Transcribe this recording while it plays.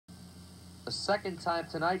the second time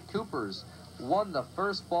tonight. Coopers won the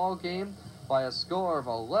first ball game by a score of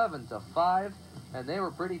 11-5, and they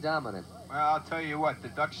were pretty dominant. Well, I'll tell you what, the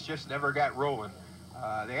Ducks just never got rolling.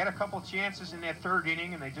 They had a couple chances in that third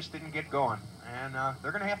inning, and they just didn't get going. And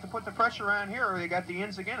they're going to have to put the pressure on here, or they got the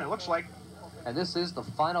ins again, it looks like. And this is the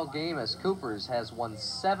final game, as Coopers has won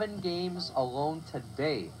 7 games alone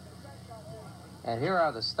today. And here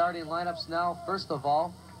are the starting lineups now. First of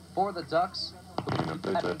all, for the Ducks,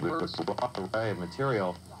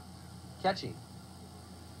 material. Catching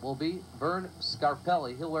will be Vern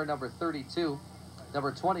Scarpelli. He'll wear number 32.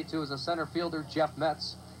 Number 22 is a center fielder, Jeff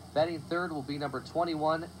Metz. Batting third will be number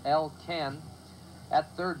 21, Al Can.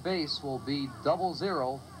 At third base will be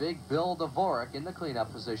 00, Big Bill Dvorak in the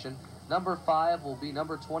cleanup position. Number 5 will be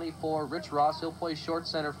number 24, Rich Ross. He'll play short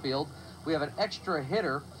center field. We have an extra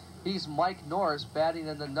hitter. He's Mike Norris, batting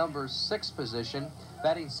in the number 6 position.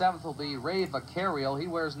 Batting 7th will be Ray Vicario. He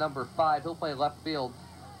wears number 5. He'll play left field.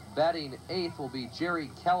 Batting 8th will be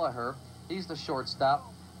Jerry Kelleher. He's the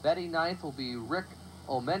shortstop. Batting 9th will be Rick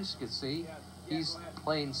Omenskisi. He's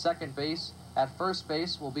playing second base. At first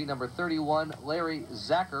base will be number 31, Larry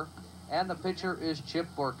Zacher. And the pitcher is Skip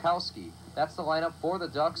Borkowski. That's the lineup for the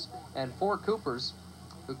Ducks and 4 Coopers,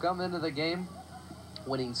 who come into the game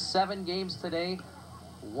winning 7 games today.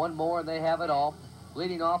 1 more and they have it all.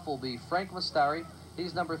 Leading off will be Frank Mastari.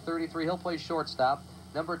 He's number 33. He'll play shortstop.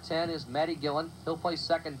 Number 10 is Matty Gillen. He'll play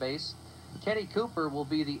second base. Kenny Cooper will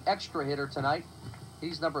be the extra hitter tonight.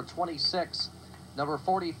 He's number 26. Number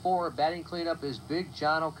 44, batting cleanup, is Big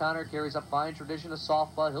John O'Connor. Carries a fine tradition of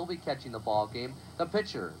softball. He'll be catching the ball game. The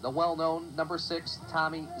pitcher, the well-known number 6,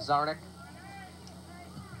 Tommy Zarnik.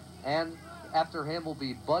 And after him will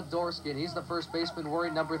be Bud Dorsky, and he's the first baseman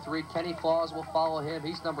wearing number 3. Kenny Flaws will follow him.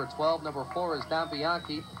 He's number 12. Number 4 is Don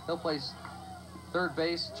Bianchi. He'll play third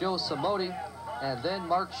base. Joe Samodi, and then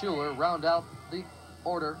Mark Schuler round out the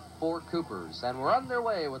order for Coopers. And we're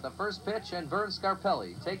underway with the first pitch, and Vern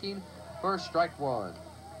Scarpelli taking first strike 1.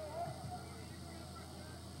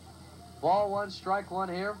 Ball 1, strike 1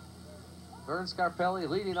 here. Vern Scarpelli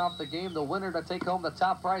leading off the game. The winner to take home the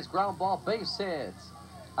top prize, ground ball, base hits.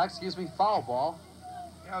 Excuse me, foul ball.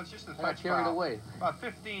 Yeah, it was just a touch carried foul. away. About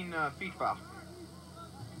 15 feet foul.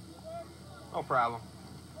 No problem.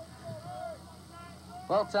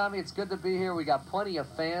 Well, Tommy, it's good to be here. We got plenty of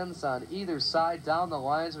fans on either side down the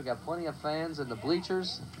lines. We got plenty of fans in the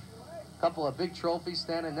bleachers. A couple of big trophies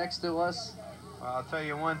standing next to us. Well, I'll tell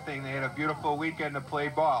you one thing. They had a beautiful weekend to play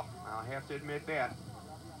ball. I'll have to admit that.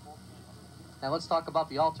 Now let's talk about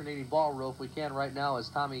the alternating ball rule if we can right now, as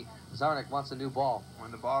Tommy Zarnik wants a new ball.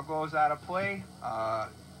 When the ball goes out of play,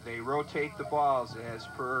 they rotate the balls as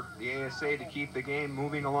per the ASA to keep the game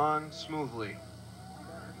moving along smoothly.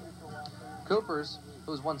 Coopers,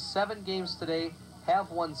 who's won 7 games today,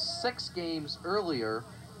 have won 6 games earlier.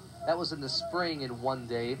 That was in the spring in 1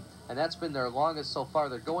 day, and that's been their longest so far.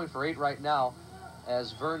 They're going for 8 right now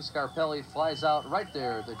as Vern Scarpelli flies out right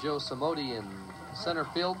there to Joe Samodi in center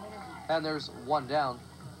field, and there's 1 down.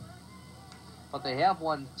 But they have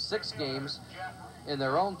won 6 games in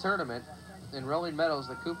their own tournament in Rolling Meadows,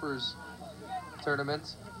 the Coopers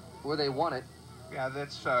tournament, where they won it. Yeah,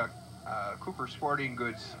 that's Cooper Sporting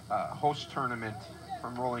Goods host tournament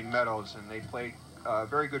from Rolling Meadows, and they played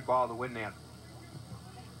very good ball to win that.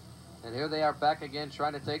 And here they are back again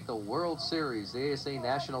trying to take the World Series, the ASA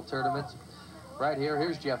National Tournament. Right here,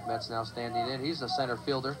 here's Jeff Metz now standing in. He's the center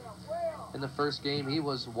fielder. In the first game, he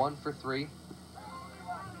was 1 for 3.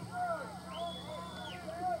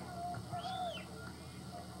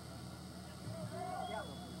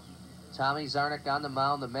 Tommy Zarnik on the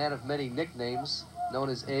mound, the man of many nicknames, known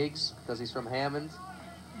as Eggs, because he's from Hammond.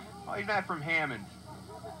 Oh, he's not from Hammond.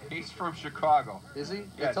 He's from Chicago. Is he? Yes.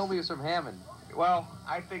 They told me he was from Hammond. Well,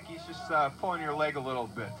 I think he's just pulling your leg a little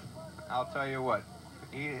bit. I'll tell you what.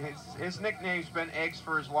 His nickname's been Eggs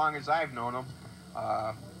for as long as I've known him.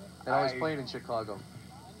 And always playing in Chicago.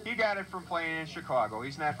 He got it from playing in Chicago.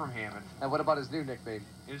 He's not from Hammond. And what about his new nickname?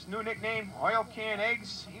 His new nickname, Oil Can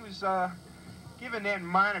Eggs. He was given that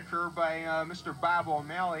moniker by Mr. Bob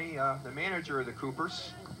O'Malley, the manager of the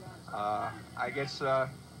Coopers. I guess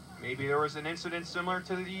maybe there was an incident similar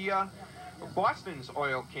to the Boston's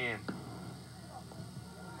Oil Can.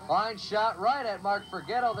 Line shot right at Mark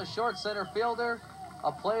Forgetto, the short center fielder.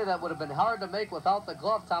 A play that would have been hard to make without the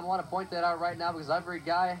glove. Tom, I want to point that out right now because every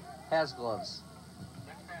guy has gloves.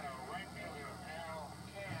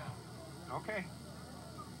 Okay.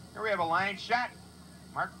 Here we have a line shot.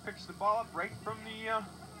 Mark picks the ball up right from the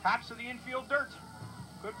tops of the infield dirt.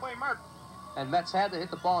 Good play, Mark. And Metz had to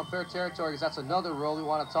hit the ball in fair territory because that's another rule we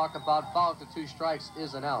want to talk about. Foul to 2 strikes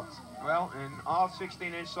is an out. Well, in all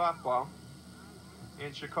 16-inch softball,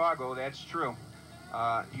 in Chicago, that's true.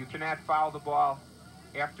 You cannot foul the ball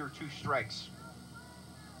after 2 strikes.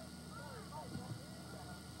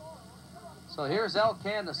 So here's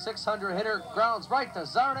Elkan, the 600 hitter, grounds right to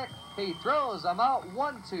Zarnik. He throws them out,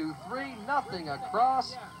 1, 2, 3, nothing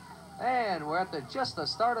across. And we're at just the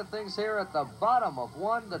start of things here at the bottom of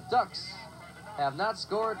 1. The Ducks have not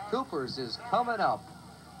scored. Coopers is coming up.